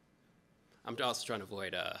 I'm also trying to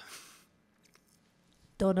avoid.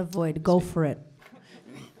 Don't avoid, go for it.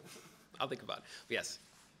 I'll think about it. But yes.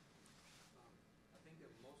 I think they're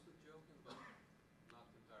mostly joking, but not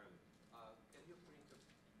entirely. Can you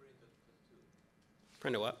print a tattoo?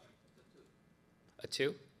 Print a what? A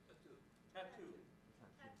tattoo. A 2?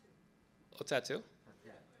 A tattoo?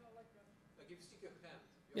 Yeah. Like if you stick your hand,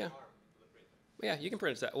 Yeah. arm into the printer. Yeah, you can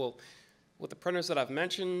print that. Well, with the printers that I've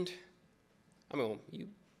mentioned,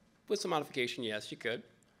 with some modification, yes, you could.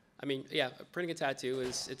 I mean, yeah, printing a tattoo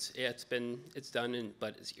it's done,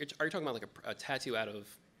 but are you talking about like a tattoo out of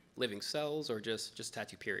living cells or just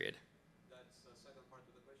tattoo period? That's the second part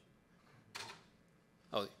of the question.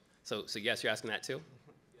 Oh, so yes, you're asking that too?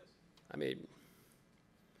 Yes. I mean,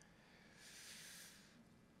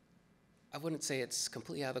 I wouldn't say it's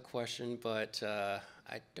completely out of the question, but I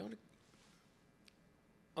don't.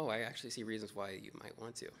 Oh, I actually see reasons why you might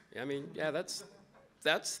want to. I mean, yeah, that's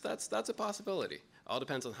a possibility. All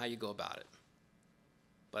depends on how you go about it.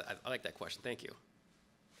 But I like that question. Thank you.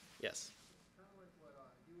 Yes. Kind of like what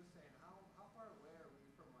he was saying, how far away are we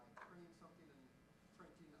from like printing something and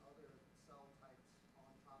printing other cell types on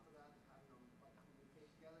top of that and having them like communicate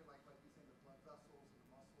together? Like you saying, the blood vessels and the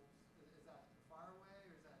muscles. Is that far away,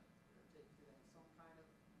 or is that do they have some kind of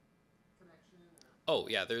connection? Or? Oh,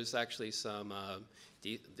 yeah, there's actually some,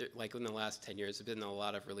 like in the last 10 years, there's been a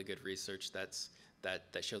lot of really good research that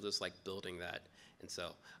shows us like building that. And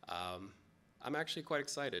so I'm actually quite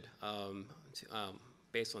excited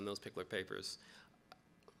based on those particular papers.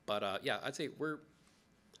 But yeah, I'd say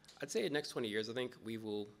in the next 20 years, I think we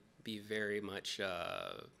will be very much,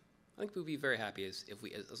 I think we'll be very happy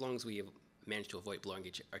as long as we manage to avoid blowing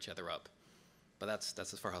each other up. But that's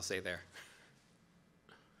as far as I'll say there.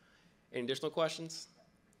 Any additional questions?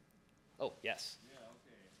 Oh, yes. Yeah,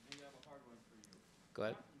 okay. Maybe I have a hard one for you. Go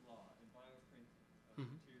ahead. Patent law and bioprinting of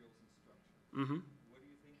Mhm. materials and structure. Mm-hmm. What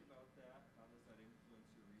do you think about that? How does that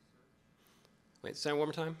influence your research? Wait, say it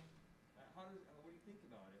one more time. What do you think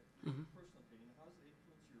about it? Mhm. Personal opinion. How does it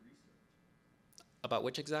influence your research? About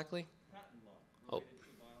which exactly? Patent law Oh. related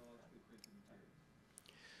to biologically printed materials.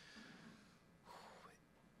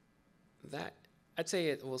 That I'd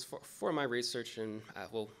say it was for my research and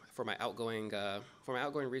for my outgoing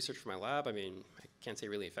research for my lab. I mean, I can't say it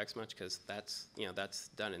really affects much because that's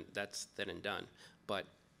done and that's then and done. But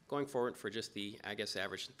going forward for just the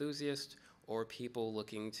average enthusiast or people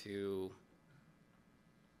looking to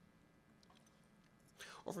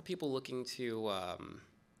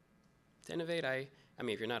to innovate, I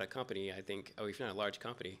mean, if you're not a company, I think, if you're not a large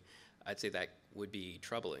company, I'd say that would be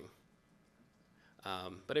troubling.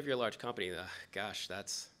 But if you're a large company, gosh,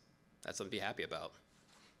 that's something to be happy about.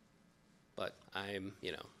 But I am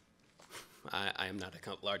not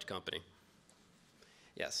a large company.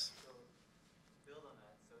 Yes. So, build on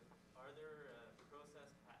that. So, are there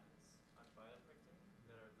process patents on bioprinting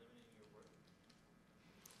that are limiting your work?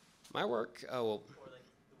 My work, Or like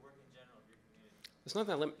the work in general of your community? it's not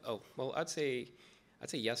that I'd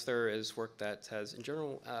say yes, there is work that has, in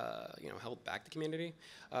general, held back the community.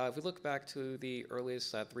 If we look back to the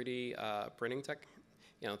earliest 3D printing tech,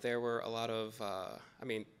 there were a lot of,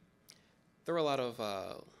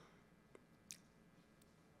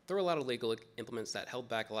 legal implements that held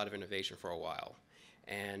back a lot of innovation for a while,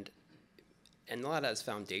 and a lot of that is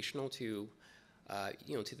foundational to,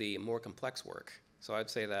 to the more complex work. So I'd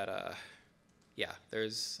say that, yeah,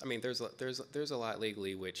 there's a lot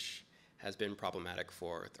legally which has been problematic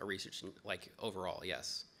for a research, like overall,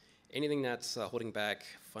 yes. Anything that's holding back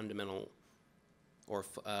fundamental or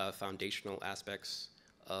foundational aspects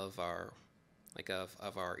of our,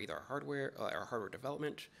 either our hardware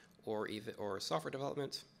development or software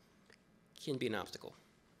development can be an obstacle.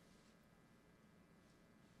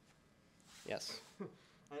 Yes.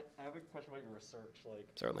 I have a question about your research.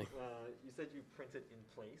 Certainly. You said you print it in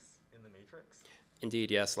place in the matrix.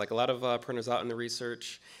 Indeed, yes. Like a lot of printers out in the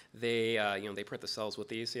research, they they print the cells with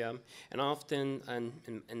the ECM, and often, and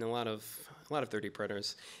a lot of 3D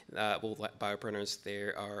printers, bioprinters,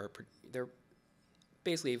 they're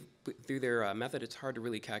basically through their method. It's hard to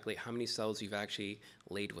really calculate how many cells you've actually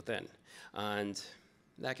laid within, and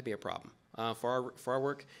that could be a problem. For our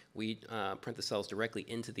work, we print the cells directly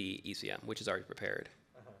into the ECM, which is already prepared.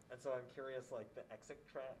 And so I'm curious, the exit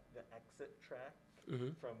track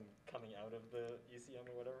from coming out of the ECM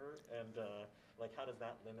or whatever, and how does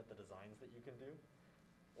that limit the designs that you can do,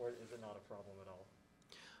 or is it not a problem at all?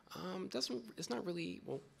 It's not really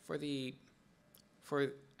for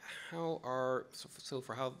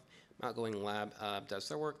how outgoing lab does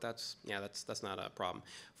their work. That's not a problem.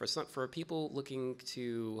 For people looking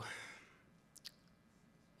to,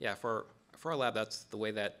 for our lab, that's the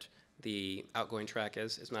way that the outgoing track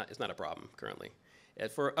is. It's not a problem currently.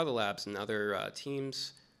 For other labs and other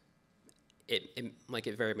teams, it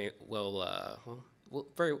very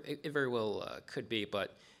well could be,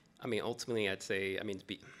 but I mean ultimately I'd say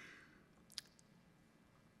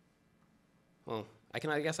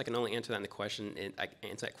I guess I can only answer that in the question, and I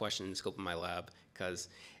answer that question in the scope of my lab, because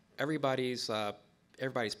everybody's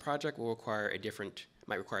project might require a different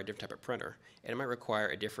type of printer, and it might require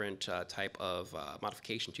a different type of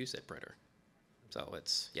modification to said printer. So I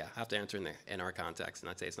have to answer in our context, and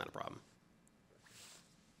I'd say it's not a problem.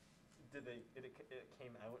 Did it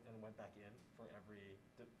came out and went back in for every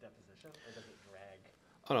deposition, or does it drag?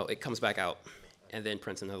 Oh no, it comes back out, and then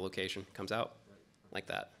prints another location, comes out, like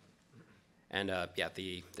that. And the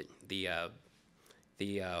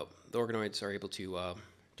the organoids are able to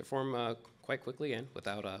form quite quickly and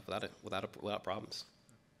without problems.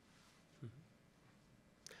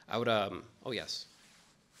 I would, oh yes.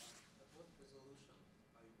 At what resolution are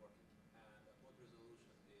you working? And at what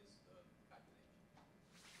resolution is the cutting edge?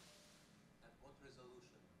 At what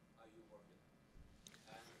resolution are you working?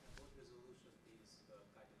 And at what resolution is the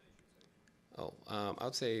cutting edge iteration? Oh, I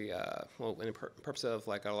would say, well, in the purpose of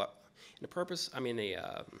like a lot, in the purpose, I mean, in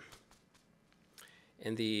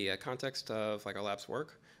the context of like our lab's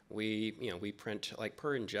work, we print like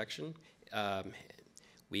per injection.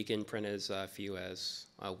 We can print as few as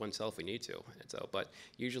one cell if we need to. And so, but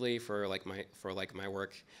usually for my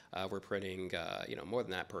work, we're printing more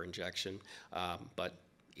than that per injection. But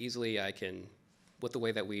easily I can, with the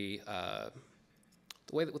way that we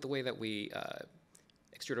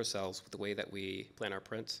extrude our cells, with the way that we plan our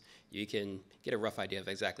prints, you can get a rough idea of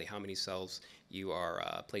exactly how many cells you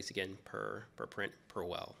are placing in per print per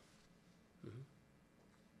well. Mm-hmm.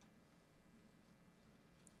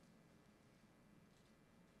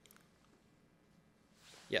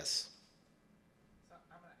 Yes. So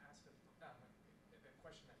I'm going to ask a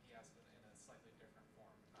question that he asked in a slightly different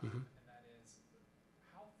form, Mm-hmm. and that is,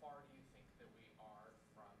 how far do you think that we are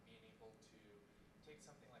from being able to take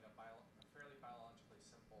something like a fairly biologically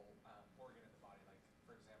simple organ in the body, like,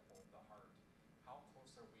 for example, the heart? How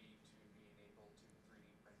close are we to being able to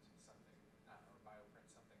 3D print something or bioprint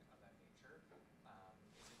something of that nature?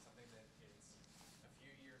 Is it something that is a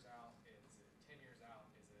few years out? Is it 10 years out?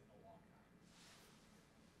 Is it a long time?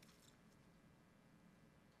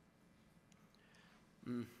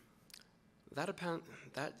 That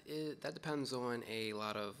depends on a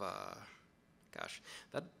lot of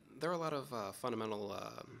there are a lot of fundamental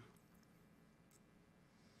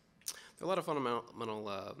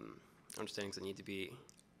understandings that need to be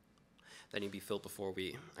filled before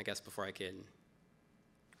I can,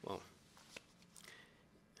 well,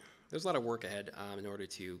 there's a lot of work ahead in order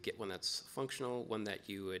to get one that's functional, one that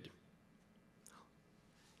you would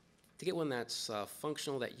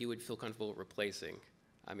feel comfortable replacing.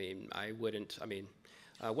 I mean,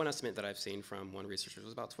 one estimate that I've seen from one researcher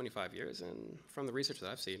was about 25 years, and from the research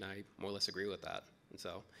that I've seen, I more or less agree with that. And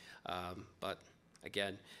so, but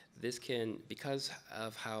again, this can, because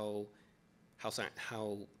of how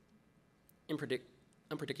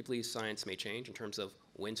unpredictably science may change in terms of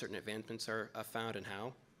when certain advancements are found and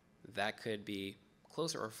how, that could be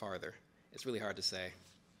closer or farther. It's really hard to say.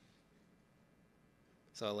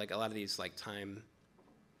 So, like a lot of these time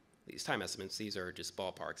estimates, these are just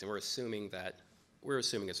ballparks, and we're assuming a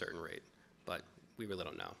certain rate, but we really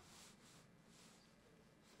don't know.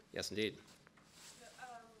 Yes, indeed. So,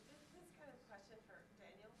 this is kind of a question for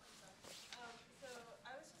Daniel. So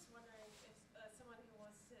I was just wondering if someone who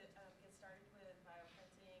wants to get started with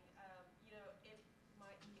bioprinting, it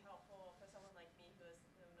might be helpful for someone like me who has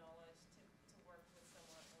no knowledge to work with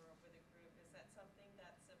someone or with a group. Is that something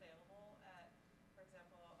that's available at, for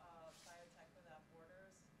example, Biotech Without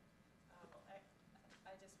Borders?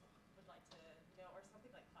 I just would like to know, or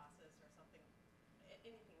something like classes or something,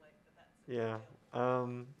 anything like that. Yeah.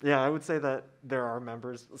 Yeah, I would say that there are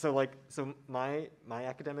members. So my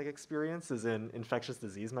academic experience is in infectious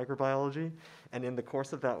disease microbiology, and in the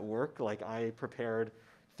course of that work, I prepared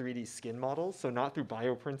 3D skin models. So not through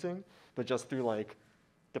bioprinting, but just through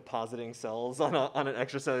depositing cells on an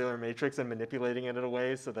extracellular matrix and manipulating it in a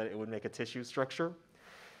way so that it would make a tissue structure.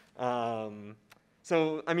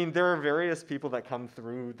 So, I mean, there are various people that come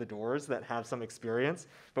through the doors that have some experience,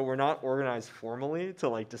 but we're not organized formally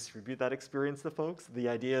to distribute that experience to folks. The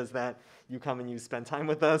idea is that you come and you spend time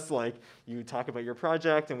with us, you talk about your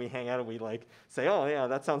project, and we hang out and we say, oh yeah,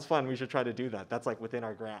 that sounds fun, we should try to do that. That's within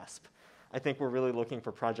our grasp. I think we're really looking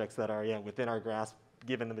for projects that are, within our grasp,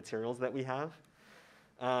 given the materials that we have.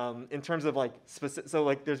 In terms of specific,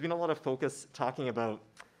 so there's been a lot of focus talking about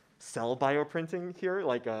cell bioprinting here,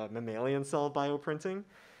 mammalian cell bioprinting.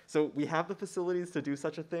 So we have the facilities to do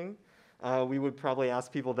such a thing. We would probably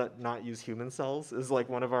ask people that not use human cells is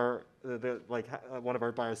one of our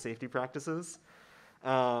biosafety practices.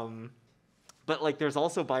 But there's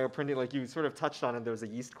also bioprinting, you sort of touched on it. There was a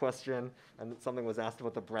yeast question, and something was asked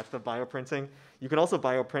about the breadth of bioprinting. You can also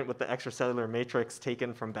bioprint with the extracellular matrix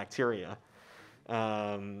taken from bacteria.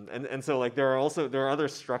 And so there are other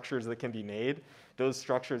structures that can be made. Those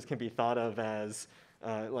structures can be thought of as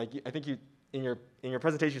I think in your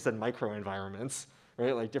presentation you said microenvironments,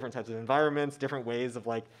 right? Different types of environments, different ways of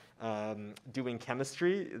doing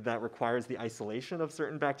chemistry that requires the isolation of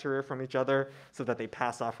certain bacteria from each other so that they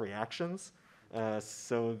pass off reactions.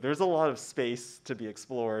 So there's a lot of space to be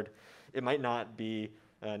explored. It might not be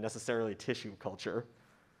necessarily tissue culture.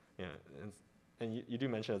 Yeah. And you do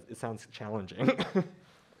mention it sounds challenging. Yes.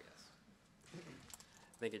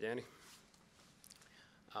 Thank you, Danny.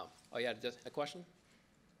 Oh, yeah, just a question?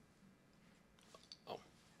 Oh,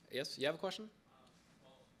 yes, you have a question?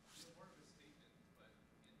 Well, it's more of a statement, but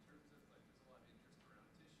in terms of like, there's a lot of interest around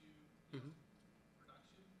tissue Mm-hmm.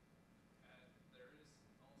 production, and there is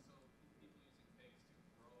also people using phage to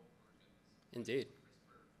grow organs. Indeed.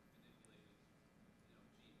 CRISPR manipulated,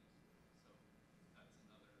 genes. So that's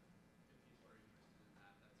another. If people are interested in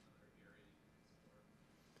that, that's another area you can explore.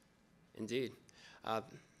 Indeed.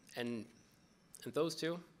 And those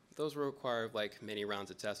two, those will require like many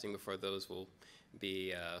rounds of testing before those will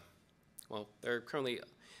be, well, they're currently,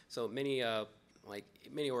 so many, like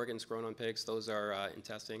many organs grown on pigs, those are in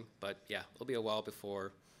testing, but yeah, it'll be a while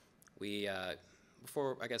before we,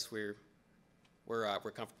 before I guess we're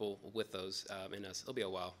comfortable with those in us. It'll be a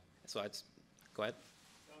while. So go ahead.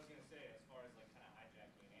 So I was gonna say, as far as like kind of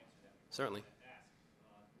hijacking an answer that before Certainly. I wanted to ask,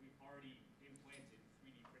 we've already implanted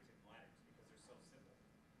 3D printed bladders because they're so simple,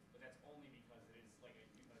 but that's only because it is like a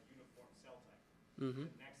uniform cell type. Mm-hmm.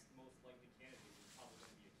 The next most likely candidate is probably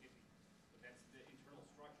going to be a kidney, but that's the internal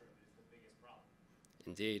structure of it is the biggest problem.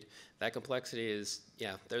 Indeed. That complexity is,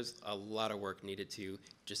 yeah, there's a lot of work needed to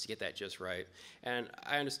just get that just right. And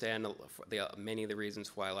I understand many of the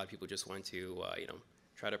reasons why a lot of people just want to,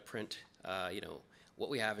 try to print, what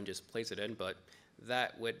we have and just place it in, but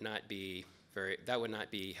that would not be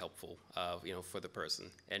helpful, for the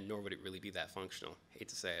person, and nor would it really be that functional. Hate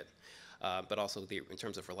to say it. But also in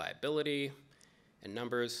terms of reliability and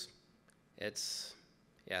numbers, it's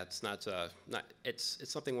it's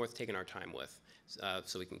something worth taking our time with,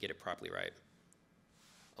 so we can get it properly right.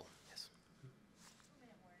 Oh, yes.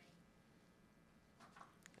 2-minute warning.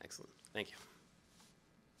 Excellent. Thank you.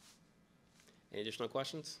 Any additional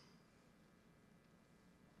questions?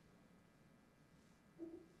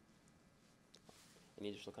 Any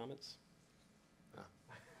additional comments? Oh.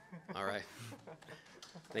 All right.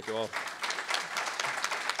 Thank you all.